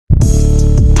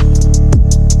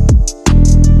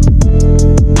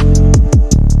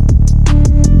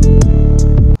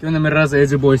raza,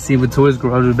 it's your boy Steve with Toys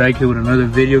Garage. We're back here with another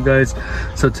video, guys.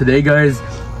 So today, guys,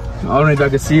 I don't know if I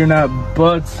can see or not,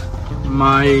 but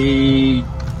my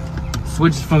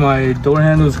switches for my door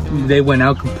handles, they went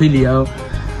out, completely out.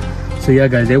 So yeah,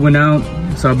 guys, they went out.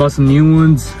 So I bought some new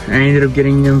ones. I ended up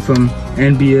getting them from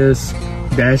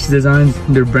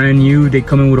NBSdashdesigns. They're brand new. They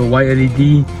come in with a white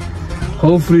LED.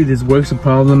 Hopefully this works the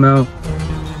problem out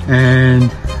and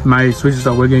my switches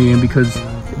are working again, because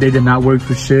they did not work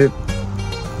for shit.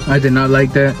 I did not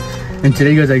like that. And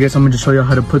today, guys, I guess I'm gonna just show you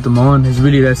how to put them on. It's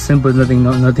really that simple. There's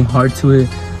nothing hard to it.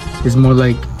 It's more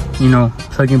like, you know,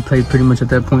 plug and play pretty much at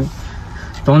that point.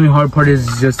 The only hard part is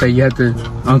just that you have to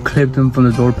unclip them from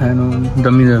the door panel. I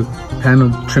mean the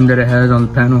panel trim that it has on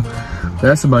the panel. But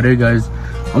that's about it, guys.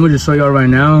 I'm gonna just show y'all right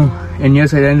now. And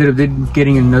yes, I ended up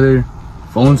getting another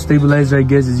phone stabilizer, I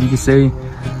guess, as you could say.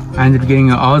 I ended up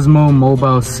getting an Osmo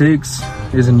Mobile 6.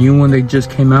 There's a new one that just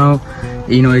came out.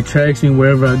 You know, it tracks me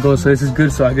wherever I go, so this is good.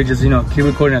 So I could just, you know, keep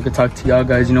recording. I could talk to y'all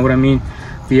guys, you know what I mean?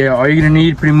 But yeah, all you're gonna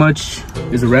need pretty much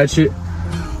is a ratchet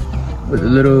with a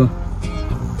little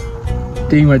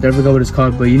thing right there. I forgot what it's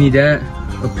called, but you need that,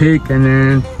 a pick, and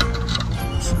then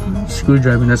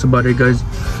screwdriver. And that's about it, guys.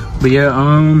 But yeah,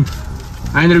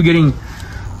 I ended up getting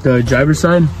the driver's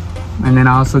side, and then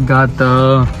I also got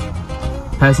the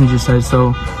passenger side,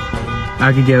 so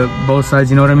I could get both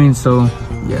sides, you know what I mean? So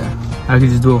yeah, I could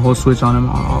just do a whole switch on them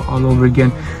all over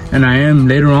again. And I am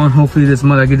later on, hopefully this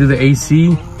month, I could do the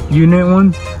AC unit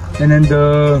one and then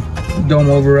the dome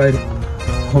override.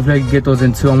 Hopefully I can get those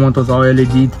in too. I want those all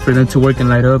LED for them to work and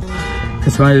light up,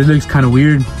 because it looks kind of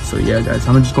weird. So yeah, guys,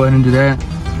 I'm gonna just go ahead and do that.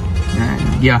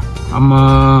 And yeah, I'm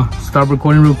gonna stop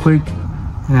recording real quick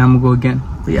and then I'm gonna go again.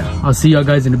 But yeah, I'll see y'all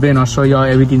guys in a bit and I'll show y'all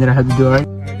everything that I have to do. All right,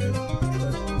 I'm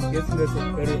guessing that's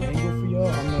a better angle for y'all.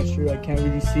 I'm not sure, I can't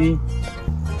really see.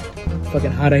 It's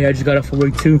fucking hot out here. I just got off of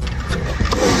work too.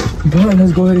 But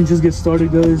let's go ahead and just get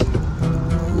started, guys.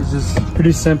 It's just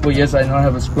pretty simple. Yes, I know I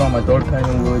have a screw on my door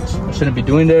panel, which I shouldn't be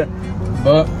doing that,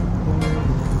 but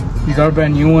these are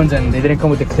brand new ones and they didn't come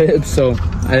with the clips, so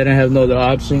I didn't have no other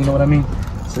option, you know what I mean?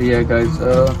 So yeah, guys,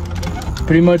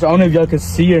 pretty much, I don't know if y'all can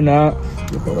see or not.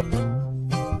 Okay,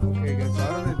 guys, so I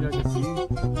don't know if y'all can see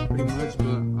pretty much,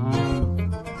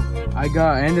 but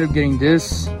I ended up getting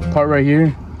this part right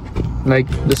here, like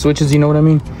the switches, you know what I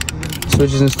mean?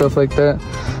 Switches and stuff like that.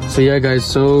 So yeah, guys,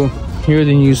 so here are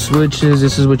the new switches.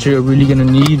 This is what you're really gonna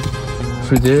need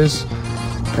for this.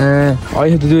 And all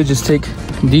you have to do is just take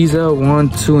these out, 1,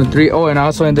 2, and 3. Oh, and I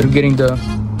also ended up getting the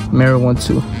mirror one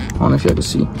too. I don't know if y'all can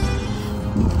see.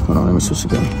 Hold on, let me switch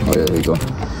again. Oh yeah, there you go.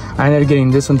 I ended up getting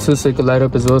this one too, so it could light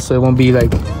up as well, so it won't be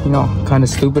like, you know, kind of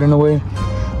stupid in a way.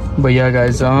 But yeah,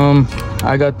 guys,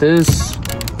 I got this.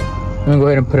 I'm gonna go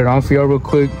ahead and put it on for y'all real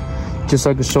quick, just so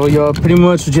I can show y'all. Pretty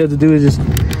much what you have to do is just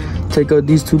take out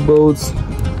these 2 bolts,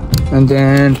 and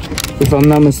then if I'm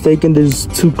not mistaken, there's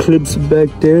 2 clips back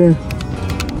there.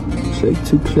 It's like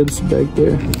 2 clips back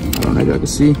there. I don't know if y'all can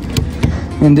see.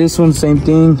 And this one, same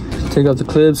thing. Take out the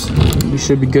clips, you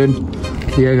should be good.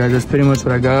 Yeah, guys, that's pretty much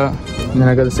what I got. And then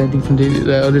I got the same thing from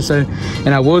the other side.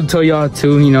 And I will tell y'all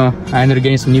too, you know, I ended up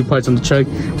getting some new parts on the truck,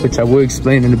 which I will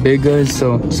explain in a bit, guys.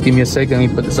 So just give me a second, let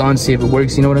me put this on, see if it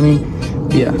works, you know what I mean?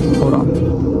 Yeah, hold on.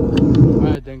 All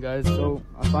right then, guys, so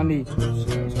I finally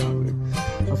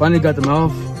got them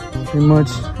off. Pretty much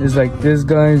it's like this,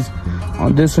 guys.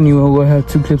 On this one, you will have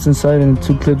 2 clips inside and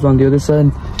 2 clips on the other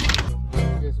side.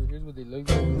 Okay, so here's what they look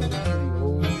like. They're pretty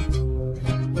old.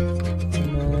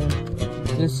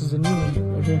 And this is a new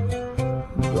one right here.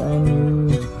 Brand new,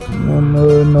 no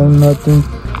mud, no nothing.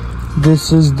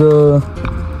 This is the,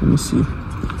 let me see.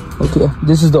 Okay,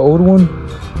 this is the old one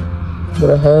that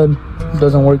I had. It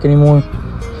doesn't work anymore.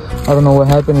 I don't know what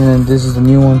happened. And then this is the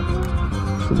new one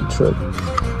for the truck.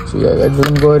 So yeah, guys, we're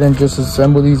gonna go ahead and just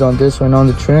assemble these on this one on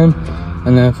the trim,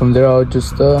 and then from there I'll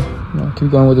just you know, keep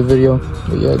going with the video.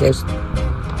 But yeah, guys, so we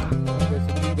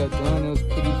got done. It was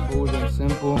pretty forward and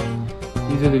simple.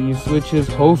 These are the new switches.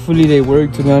 Hopefully they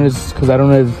work, to be honest, because I don't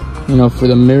know if, you know, for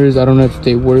the mirrors, I don't know if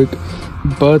they work,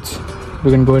 but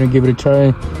we're gonna go ahead and give it a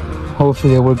try.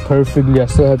 Hopefully they work perfectly. I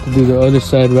still have to do the other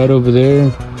side right over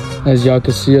there. As y'all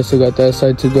can see, I still got that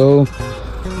side to go.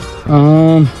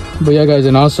 But yeah, guys,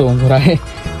 and also what I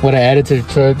added to the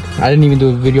truck, I didn't even do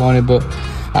a video on it, but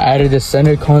I added the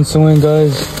center console in,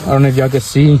 guys. I don't know if y'all can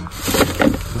see.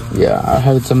 Yeah, I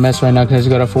have, it's a mess right now because I just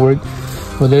got off of work.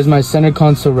 But there's my center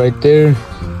console right there.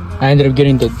 I ended up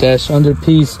getting the dash under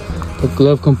piece, the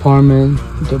glove compartment,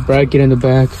 the bracket in the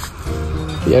back.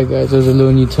 Yeah, guys, there's a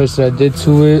little new touch that I did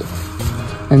to it.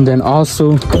 And then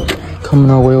also coming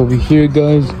our way over here,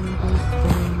 guys.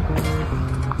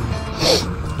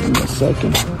 Give me a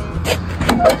second.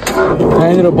 I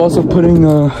ended up also putting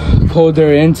a cold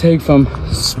air intake from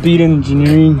Speed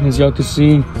Engineering, as y'all can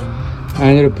see. I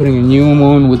ended up putting a new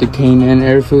one with the K&N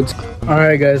air filter. All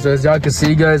right, guys, so as y'all can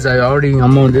see, guys,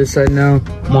 I'm on this side now.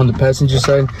 I'm on the passenger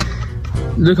side.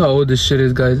 Look how old this shit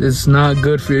is, guys. It's not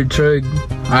good for your truck.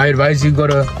 I advise you go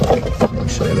to, let me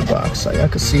show you the box so y'all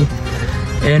can see.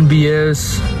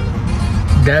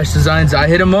 NBSdashdesigns. I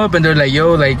hit them up and they're like,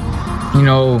 yo, like, you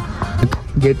know,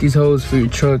 get these hose for your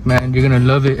truck, man. You're gonna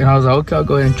love it. And I was like, okay, I'll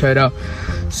go ahead and try it out.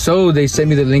 So they sent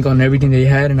me the link on everything they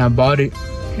had and I bought it.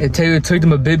 It took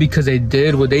them a bit because they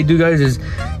did. What they do, guys, is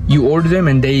you order them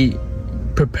and they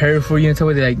prepare it for you until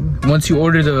they, like, once you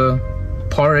order the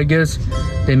part, I guess,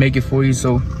 they make it for you.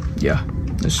 So yeah,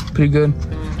 that's pretty good.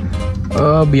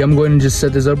 But yeah, I'm going to just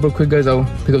set this up real quick, guys. I'll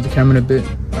pick up the camera in a bit.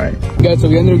 All right, guys, so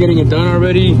we ended up getting it done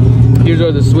already. Here's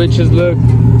how the switches look.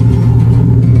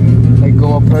 They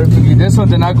go up perfectly. This one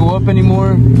did not go up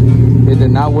anymore. It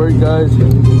did not work, guys.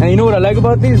 And you know what I like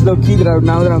about these? Low key, now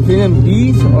that I'm feeling them,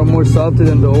 these are more softer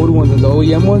than the old ones and the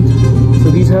OEM ones. So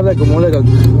these have like more like a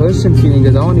cushion feeling,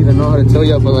 because I don't even know how to tell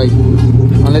y'all, but like,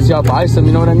 unless y'all buy some,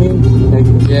 you know what I mean? Like,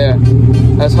 yeah,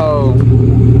 that's how.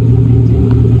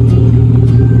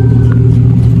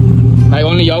 Like,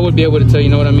 only y'all would be able to tell, you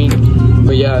know what I mean?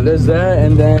 But yeah, there's that,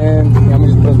 and then yeah, I'm gonna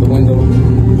just put up the window.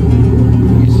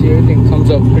 You see, everything comes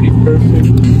up pretty perfect.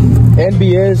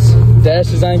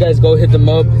 NBSdashdesigns, guys, go hit them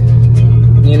up.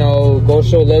 You know, go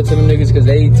show love to them niggas, because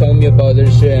they told me about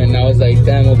their shit, and I was like,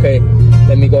 damn, okay,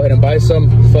 let me go ahead and buy some.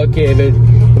 Fuck it, if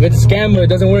it's a scam or it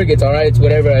doesn't work, it's alright, it's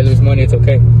whatever, I lose money, it's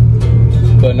okay.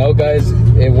 But no, guys,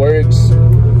 it works.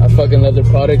 I fucking love their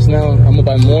products now. I'm gonna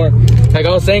buy more. Like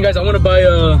I was saying, guys, I want to buy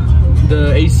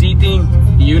the AC thing,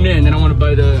 the unit, and then I want to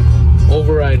buy the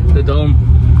override, the dome.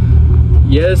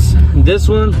 Yes, this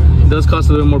one does cost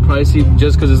a little more pricey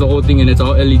just because it's the whole thing and it's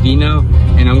all LED now,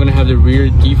 and I'm gonna have the rear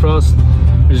defrost,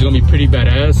 which is gonna be pretty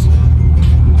badass.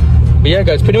 But yeah,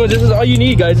 guys, pretty much this is all you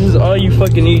need, guys. This is all you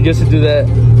fucking need just to do that.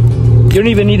 You don't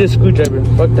even need a screwdriver.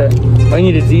 Fuck that. All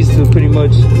you need is these two, pretty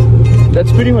much.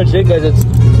 That's pretty much it, guys. That's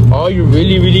all you're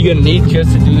really gonna need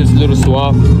just to do this little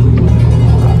swap.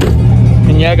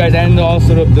 And yeah, guys, I ended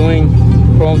also up doing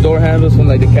chrome door handles from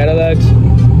like the Cadillacs.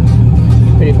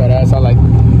 Pretty badass. I like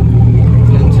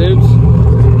the tips,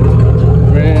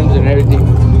 rims, and everything.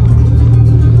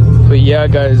 But yeah,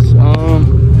 guys,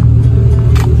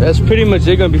 that's pretty much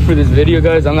it gonna be for this video,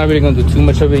 guys. I'm not really gonna do too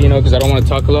much of it, you know, because I don't want to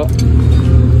talk a lot.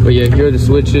 But yeah, here are the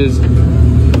switches.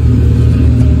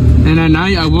 And at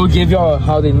night, I will give y'all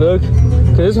how they look,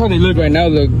 because this is how they look right now.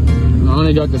 Look, I don't know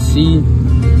if y'all can see,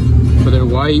 but they're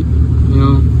white, you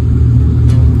know.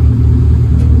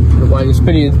 They're white. It's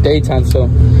pretty daytime, so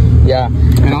yeah.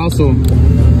 And also,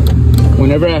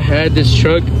 whenever I had this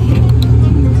truck,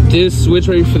 this switch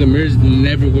right here for the mirrors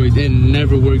never worked. It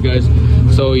never worked, guys.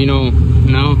 So, you know,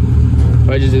 now if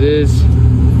I just do this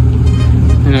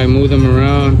and I move them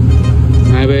around,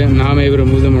 now I'm able to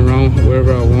move them around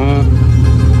wherever I want.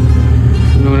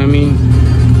 You know what I mean?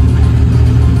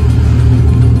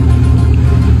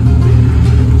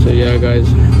 So yeah, guys,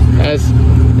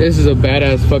 this is a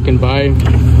badass fucking buy.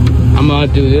 I'm gonna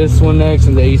do this one next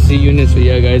and the AC unit. So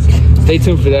yeah, guys, stay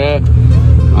tuned for that.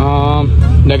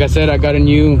 Like I said, I got a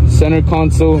new center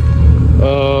console,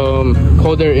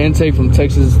 cold air intake from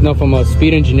from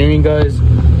Speed Engineering, guys.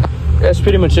 That's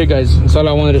pretty much it, guys. That's all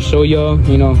I wanted to show y'all.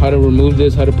 You know, how to remove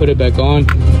this, how to put it back on.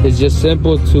 It's just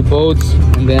simple, 2 bolts,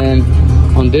 and then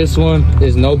on this one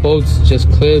there's no bolts, just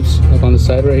clips, like on the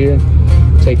side right here.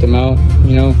 Take them out,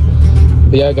 you know.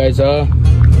 But yeah, guys,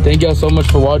 thank y'all so much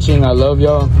for watching. I love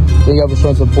y'all. Thank y'all for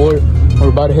showing support. We're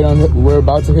about to hit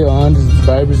 100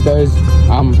 subscribers, guys.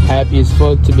 I'm happy as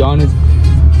fuck, to be honest.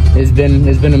 It's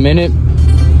been a minute.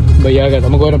 But yeah, guys,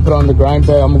 I'm gonna go ahead and put on the grind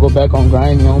pad. I'm gonna go back on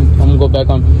grind, you know. I'm gonna go back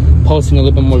on posting a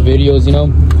little bit more videos, you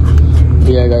know.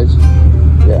 But yeah, guys,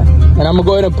 yeah. And I'm gonna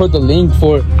go ahead and put the link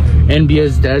for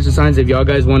NBSdashdesigns if y'all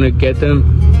guys want to get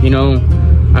them, you know.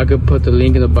 I could put the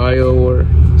link in the bio or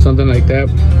something like that.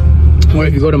 Or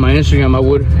if you go to my Instagram, I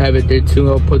would have it there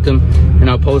too. I'll put them and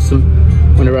I'll post them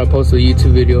whenever I post a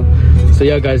YouTube video. So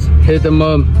yeah, guys, hit them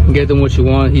up, get them what you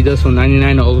want. He does from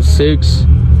 99 to 06.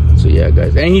 So yeah,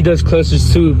 guys, and he does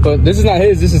clusters too, but this is not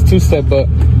his, this is 2-step. But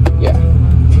yeah,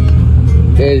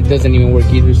 it doesn't even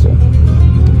work either, so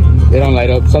they don't light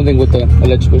up. Something with the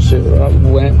electrical shit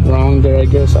went wrong there, I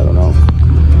guess. I don't know.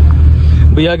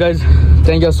 But yeah, guys,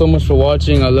 thank y'all so much for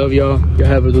watching. I love y'all. Y'all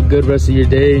have a good rest of your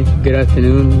day, good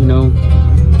afternoon, you know.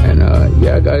 And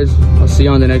yeah, guys, I'll see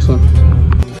you on the next one.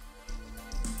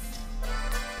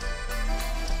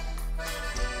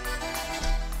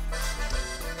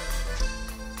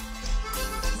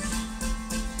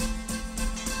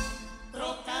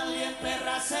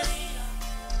 said